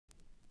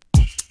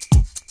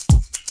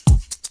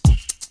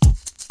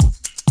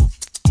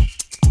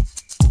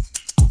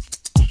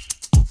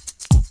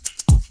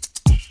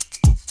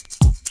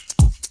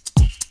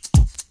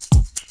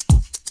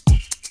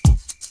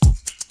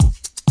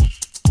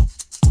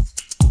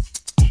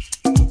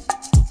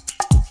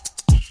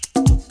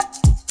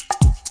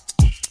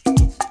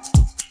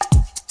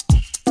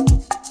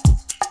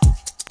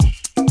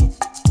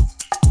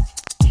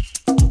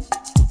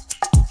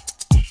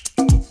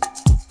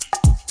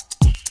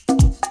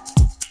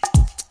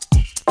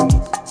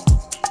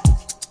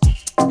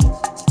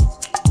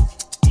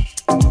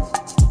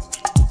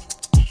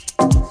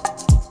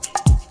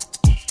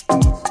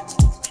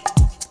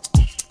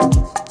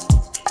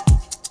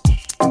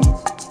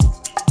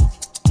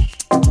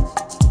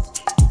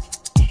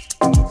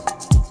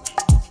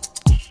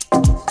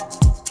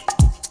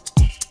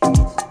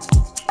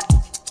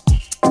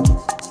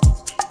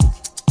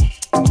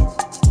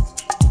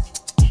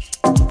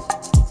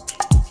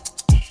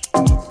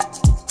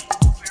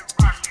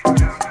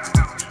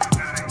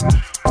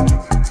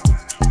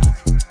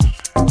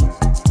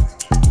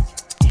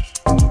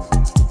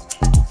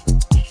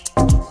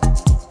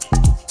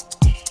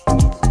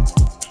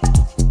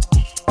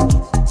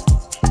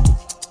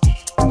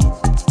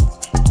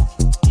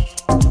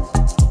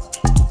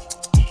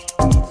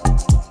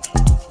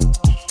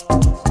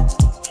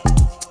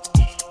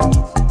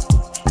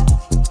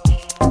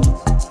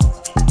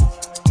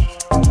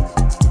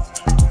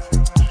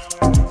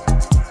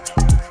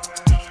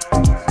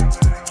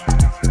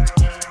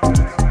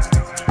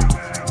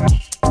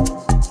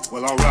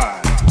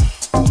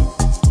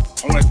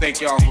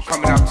thank y'all for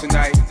coming out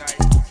tonight.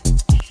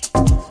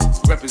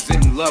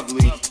 Representing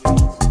lovely.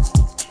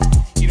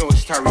 You know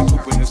it's Tyree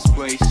Cooper in this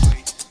place.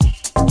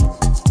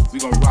 We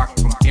gonna rock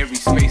from every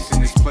space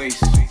in this place,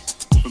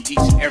 from each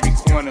and every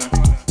corner.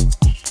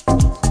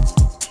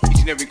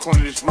 Each and every corner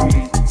of this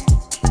room,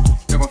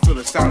 they're gonna feel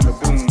the sound of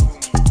the boom.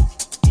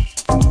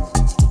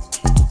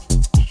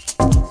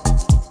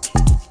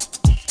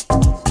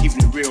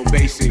 Keeping it real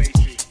basic.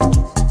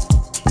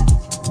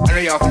 I know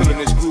y'all feeling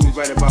this groove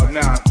right about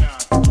now.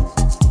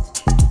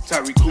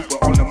 Tyree Cooper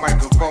on the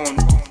microphone,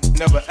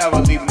 never ever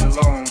leaving it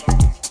alone.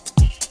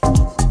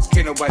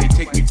 Can't nobody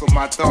take me from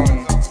my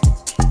throne.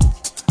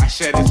 I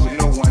share this with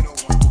no one,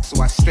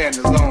 so I stand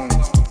alone.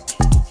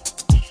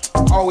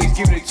 Always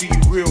giving it to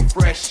you real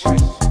fresh. You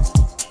know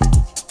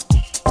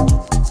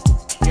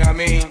what I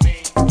mean?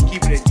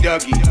 Keeping it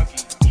Dougie.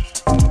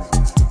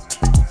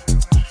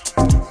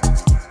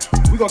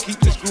 We gonna keep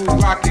this groove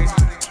rocking,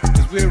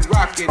 cause we're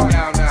rocking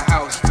down the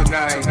house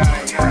tonight.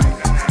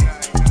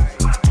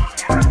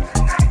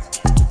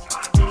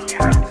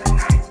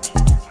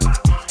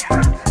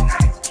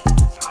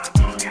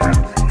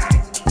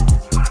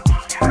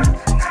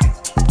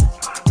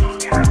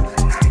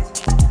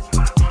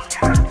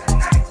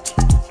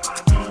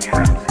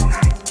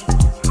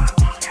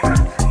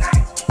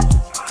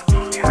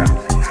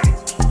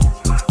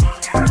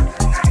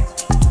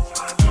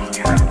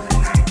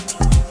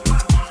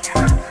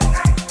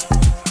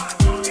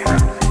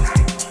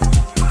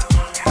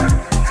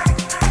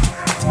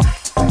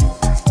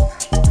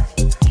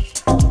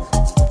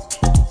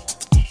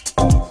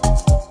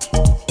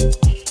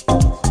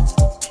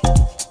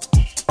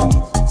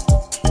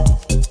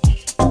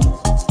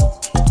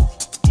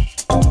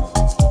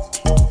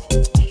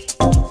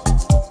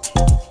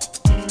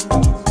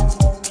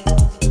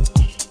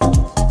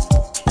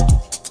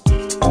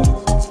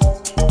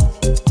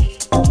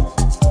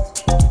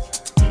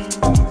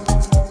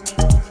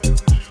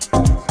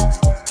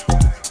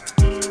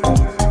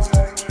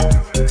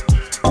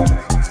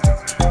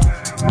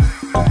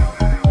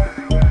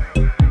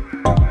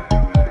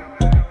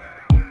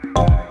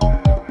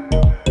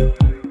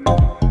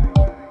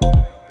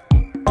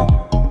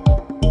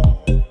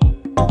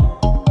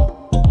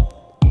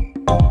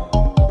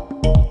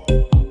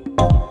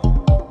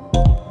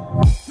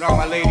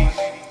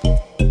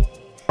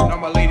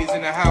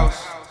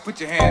 Put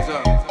your hands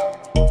up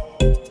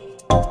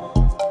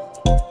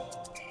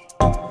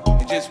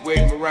and just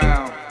wave them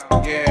around,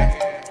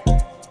 yeah.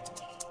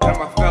 Now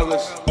my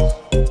fellas,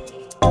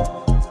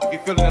 if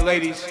you're feeling the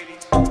ladies,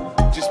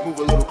 just move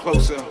a little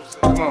closer.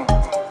 Come on,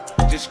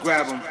 just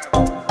grab them.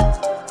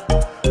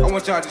 I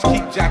want y'all to just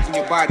keep jacking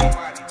your body,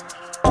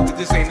 cause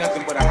this ain't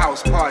nothing but a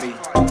house party.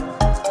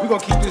 We gonna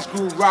keep this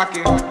groove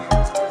rocking,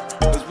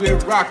 cause we're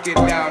rocking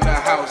down the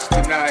house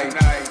tonight.